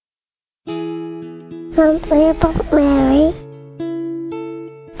Something about Mary.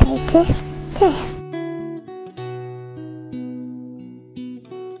 Totus Tuus.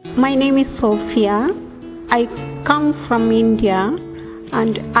 My name is Sophia. I come from India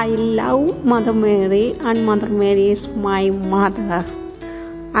and I love Mother Mary, and Mother Mary is my mother.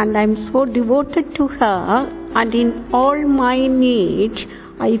 And I'm so devoted to her, and in all my needs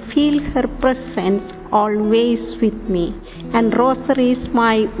I feel her presence always with me. And rosary is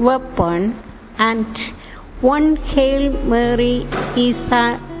my weapon, and one Hail Mary is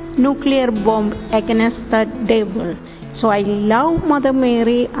a nuclear bomb against the devil. So I love Mother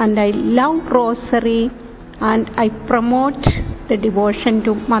Mary and I love rosary, and I promote the devotion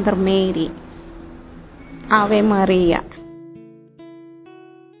to Mother Mary. Ave Maria.